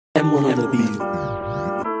M1 on the beat.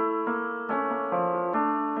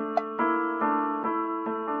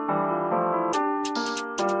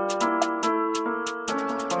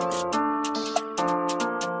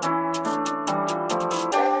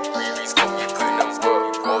 He's got me putting in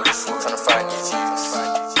work, all this thought trying to find these youths.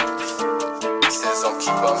 He says I'm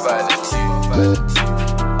cute but I'm violent too.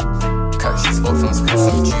 Catch these bots and spit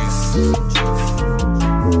some juice.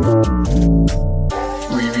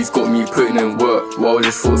 He's got me putting in work, while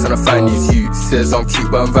his thoughts trying to find these youths. Says I'm cute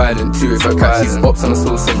but I'm violent too. If I catch these ops and I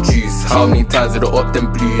spill some juice. How many times did I op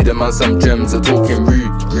them blue? Them man some gems are talking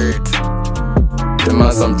rude. Them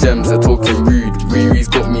man some gems are talking rude. Riri's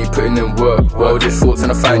got me putting in work, while his thoughts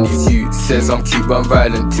trying to find these youths. Says I'm cute but I'm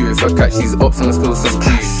violent too. If I catch these ops and I spill some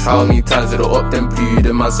juice. How many times did I op them blue?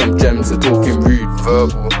 Them man some gems are talking rude.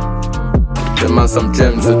 Verbal. Them man some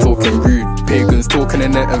gems are talking rude. Pagans talking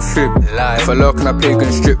in it and fib. If I lurk on a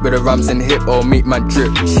pagan strip with the rams and hip, I'll make man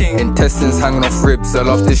drip. Intestines hanging off ribs, I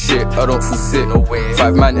love this shit, I don't feel sick.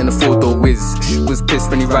 5 man in a 4-door whiz. Shit was pissed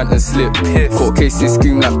when he ran and slipped. Court cases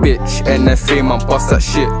scream like bitch. NFA man bust that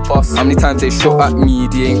shit. How many times they shot at me?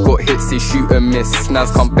 They ain't got hits, they shoot and miss.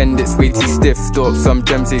 Snaz can't bend, it's way too stiff. Stop some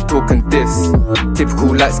gems, they talking this.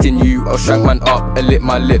 Typical light skin you, I'll shank man up and lick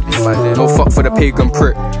my lips. No fuck for the pagan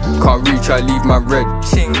prick. Can't reach, I leave man red.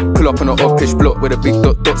 Pull up on a uppish block with a big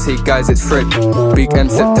dot, say guys it's Fred. Big M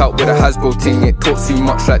stepped out with a Hasbro ting, it talks too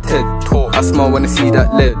much like Ted. I smile when I see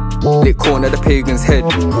that lead. Lit corner the pagan's head.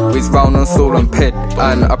 Whiz round on soul and ped.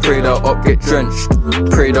 And I pray that up get drenched.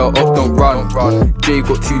 Pray that up don't run. Jay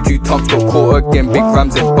got two tumps, got caught again, big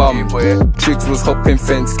rams and bum. Triggs was hopping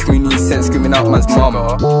fence, community sense screaming out man's mum.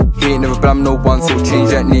 He ain't never blam no one, so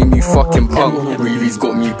change that name you fucking punk. Riri's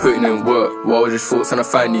got me putting in work, while his thoughts trying to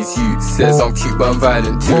find these youths. Says I'm cute but I'm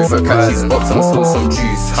violent too. If I catch these ops and I spill some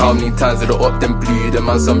juice. How many times did I op them blue? Them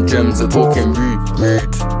man some gems are talking rude.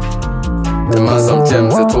 Them man some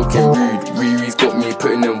gems are talking rude. Riri's got me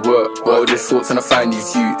putting in work, while his thoughts trying to find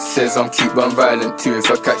these youths. Says I'm cute but I'm violent too.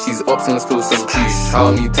 If I catch these ops and I spill some juice.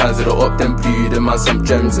 How many times did I op them blue? Them man some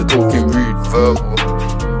gems are talking rude. Verbal.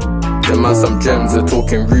 Them man some gems are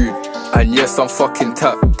talking rude. And yes, I'm fucking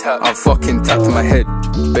tapped. I'm fucking tapped in my head.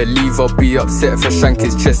 Believe I'll be upset if I shank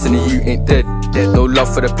his chest and you ain't dead. No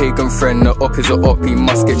love for the pagan friend, the op is a op, he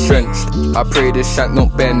must get trenched. I pray this shank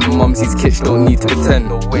not bend, mumsy's kitch don't need to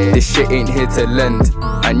pretend. This shit ain't here to lend.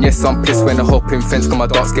 And yes, I'm pissed when I hop in fence, cause my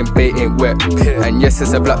dark skin bait ain't wet. And yes,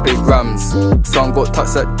 it's a black bait rams. Son got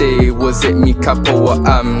touched that day, was it me capo or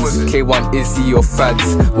AMS? K1 Izzy or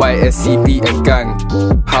Fads, YSCB and gang.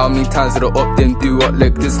 How many times did I op them do up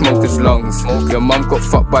like the smoker's lungs? Your mum got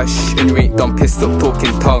fucked by shh and you ain't done, pissed up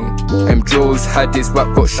talking tongue. M Joes had his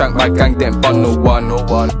rap, got shanked by gang, then bun no one.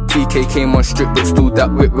 TK came on strip but stole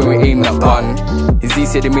that whip when we aimed that bun. Izzy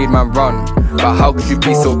said he made man run, but how could you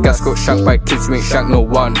be so gas? Got shanked by kids, you ain't shanked no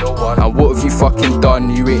one. And what have you fucking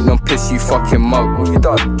done? You ain't on piss, you fucking mug. What have you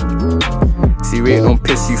done? See, you ain't on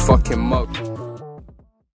piss, you fucking mug.